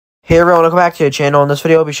Hey everyone, welcome back to the channel. In this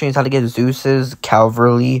video, I'll be showing you how to get Zeus's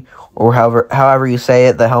Cavalry, or however you say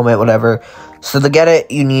it, the helmet, whatever. So to get it,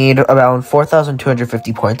 you need about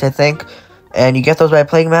 4,250 points, I think. And you get those by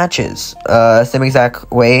playing matches. Same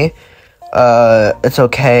exact way. It's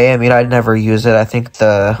okay. I mean, I'd never use it. I think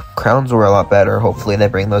the crowns were a lot better. Hopefully they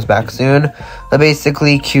bring those back soon. But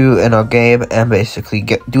basically, queue in a game and basically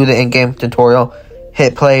do the in-game tutorial.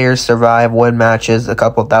 Hit players, survive, win matches, a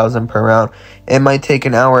couple thousand per round. It might take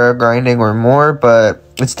an hour of grinding or more, but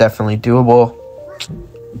it's definitely doable.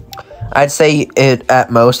 I'd say at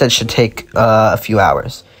most it should take a few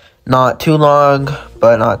hours. Not too long,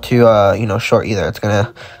 but not too short either. It's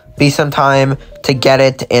gonna be some time to get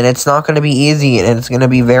it, and it's not gonna be easy, and it's gonna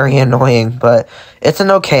be very annoying, but it's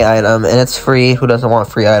an okay item, and it's free. Who doesn't want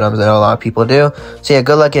free items? I know a lot of people do. So yeah,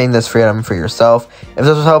 good luck getting this free item for yourself. If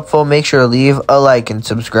this was helpful, make sure to leave a like and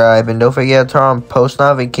subscribe, and don't forget to turn on post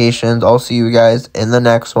notifications. I'll see you guys in the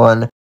next one.